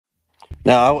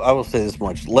Now, I will say this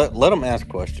much: let them ask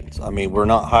questions. I mean, we're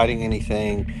not hiding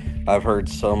anything. I've heard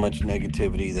so much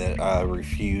negativity that I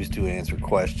refuse to answer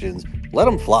questions. Let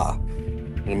them fly.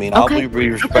 I mean, I'll Okay. be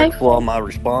Okay. respectful on my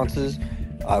responses.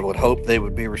 I would hope they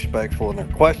would be respectful in their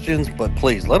questions, but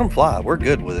please let them fly. We're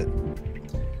good with it.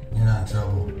 You're not in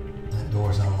trouble. That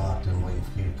door's unlocked and waiting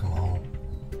for you to come home.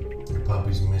 Your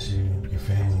puppies miss you. Your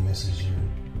family misses you.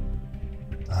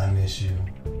 I miss you.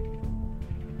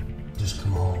 Just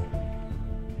come home.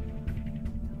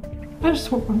 I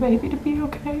just want my baby to be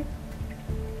okay.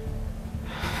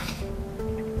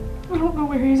 I don't know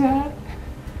where he's at.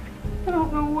 I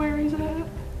don't know where he's at.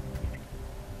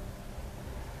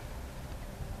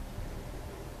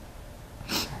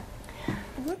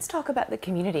 Let's talk about the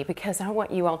community because I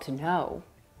want you all to know.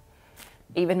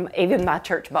 Even my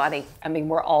church body. I mean,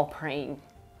 we're all praying.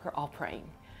 We're all praying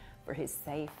for his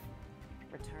safe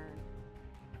return.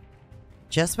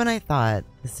 Just when I thought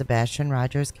the Sebastian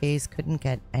Rogers case couldn't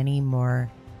get any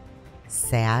more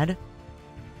sad,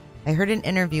 I heard an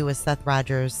interview with Seth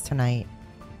Rogers tonight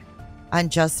on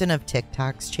Justin of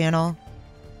TikTok's channel,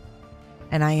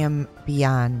 and I am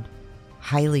beyond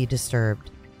highly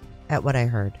disturbed at what I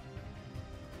heard.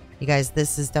 You guys,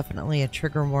 this is definitely a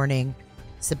trigger warning.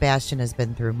 Sebastian has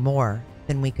been through more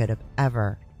than we could have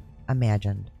ever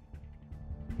imagined.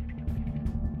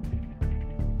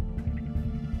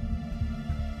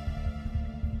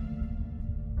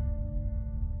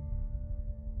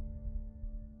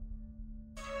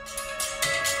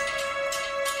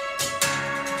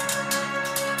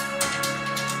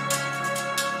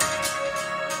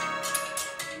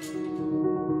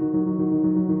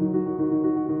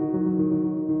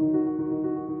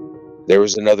 There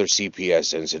was another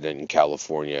CPS incident in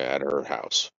California at her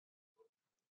house.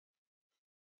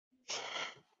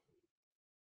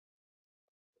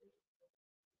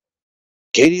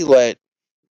 Katie let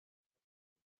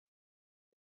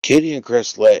Katie and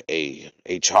Chris let a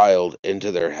child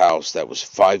into their house that was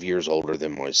 5 years older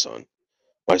than my son.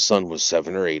 My son was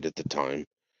 7 or 8 at the time,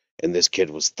 and this kid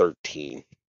was 13.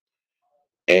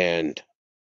 And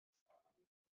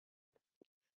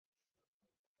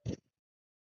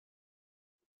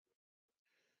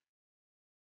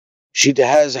she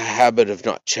has a habit of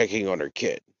not checking on her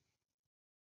kid.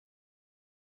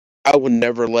 I would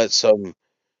never let some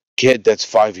kid that's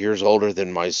 5 years older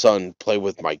than my son play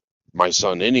with my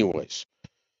son anyways.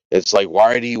 It's like,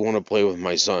 why do you want to play with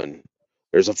my son?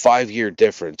 There's a 5 year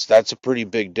difference. That's a pretty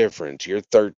big difference. You're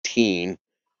 13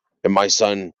 and my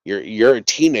son, you're a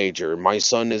teenager. My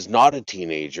son is not a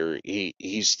teenager.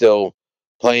 He's still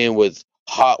playing with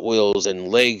Hot Wheels and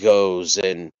Legos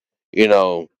and you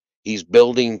know, he's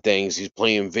building things, he's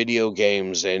playing video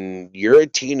games and you're a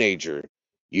teenager.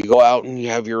 You go out and you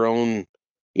have your own,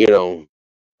 you know,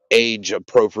 age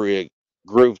appropriate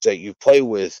group that you play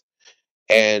with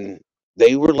and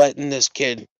they were letting this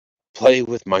kid play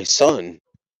with my son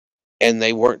and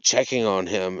they weren't checking on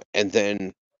him and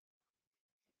then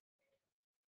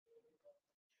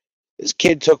this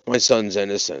kid took my son's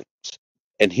innocence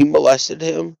and he molested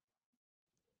him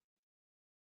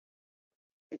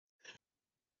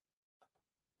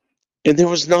and there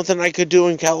was nothing I could do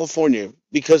in California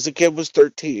because the kid was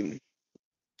 13.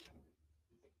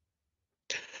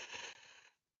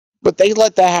 But they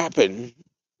let that happen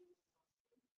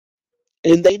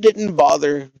and they didn't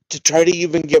bother to try to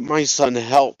even get my son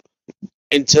help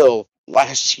until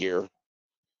last year.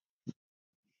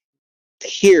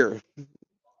 Here,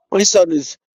 my son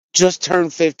is just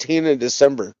turned 15 in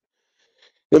December.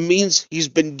 It means he's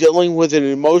been dealing with an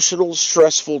emotional,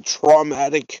 stressful,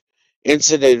 traumatic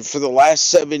incident for the last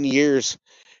 7 years.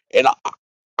 And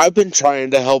I've been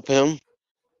trying to help him.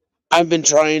 I've been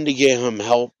trying to get him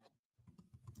help.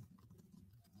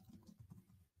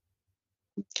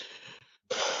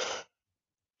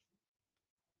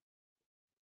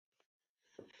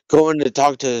 Going to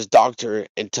talk to his doctor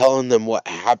and telling them what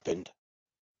happened.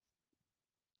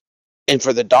 And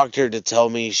for the doctor to tell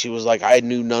me, she was like, I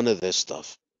knew none of this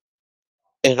stuff.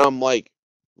 And I'm like,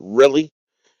 really?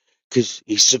 Because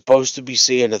he's supposed to be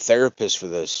seeing a therapist for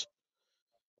this.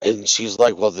 And she's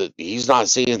like, well, he's not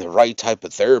seeing the right type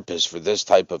of therapist for this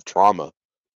type of trauma.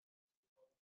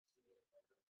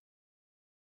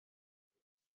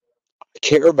 I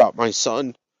care about my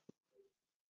son.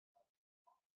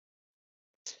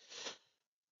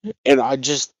 And I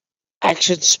just,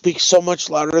 actions speak so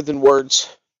much louder than words.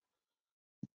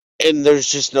 And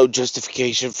there's just no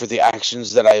justification for the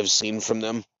actions that I have seen from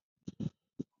them.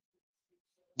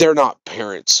 They're not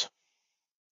parents.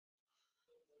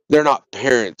 They're not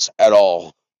parents at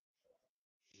all.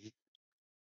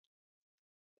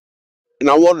 And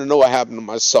I want to know what happened to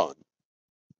my son.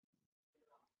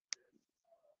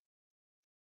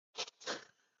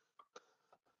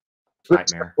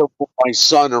 Chris Nightmare. put my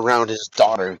son around his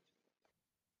daughter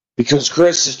because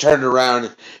Chris has turned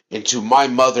around into my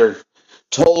mother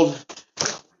told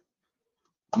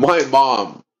my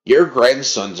mom, your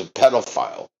grandson's a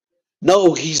pedophile.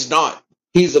 No, he's not.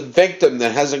 He's a victim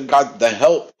that hasn't got the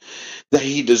help that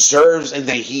he deserves and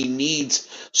that he needs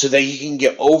so that he can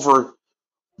get over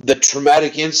the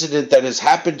traumatic incident that has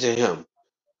happened to him.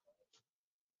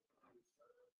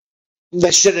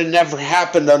 That should have never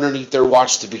happened underneath their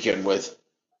watch to begin with.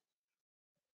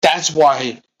 That's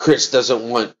why Chris doesn't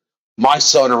want my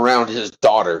son around his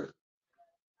daughter.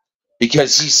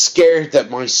 Because he's scared that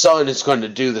my son is going to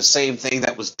do the same thing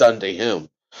that was done to him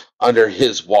under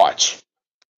his watch.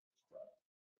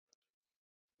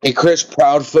 And Chris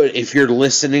Proudfoot, if you're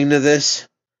listening to this,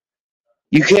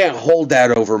 you can't hold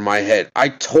that over my head. I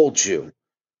told you.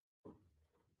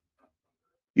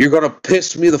 You're going to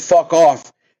piss me the fuck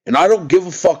off, and I don't give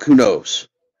a fuck who knows.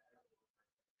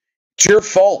 It's your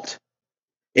fault.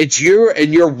 It's your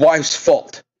and your wife's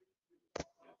fault.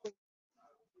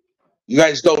 You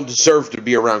guys don't deserve to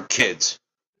be around kids.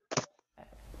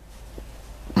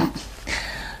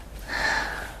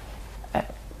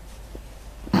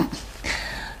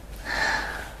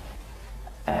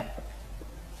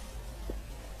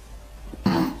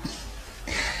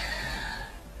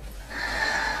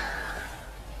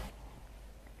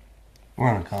 We're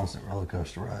on a constant roller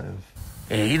coaster ride of.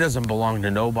 And he doesn't belong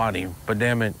to nobody, but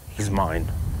damn it, he's mine.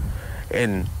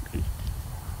 And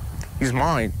he's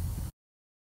mine.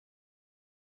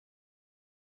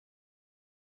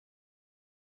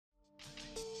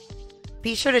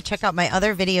 Be sure to check out my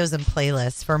other videos and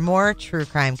playlists for more true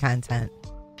crime content.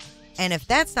 And if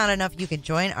that's not enough, you can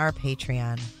join our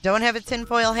Patreon. Don't have a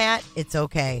tinfoil hat? It's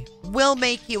okay. We'll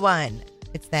make you one.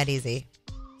 It's that easy.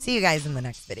 See you guys in the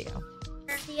next video.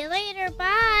 See you later.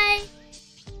 Bye.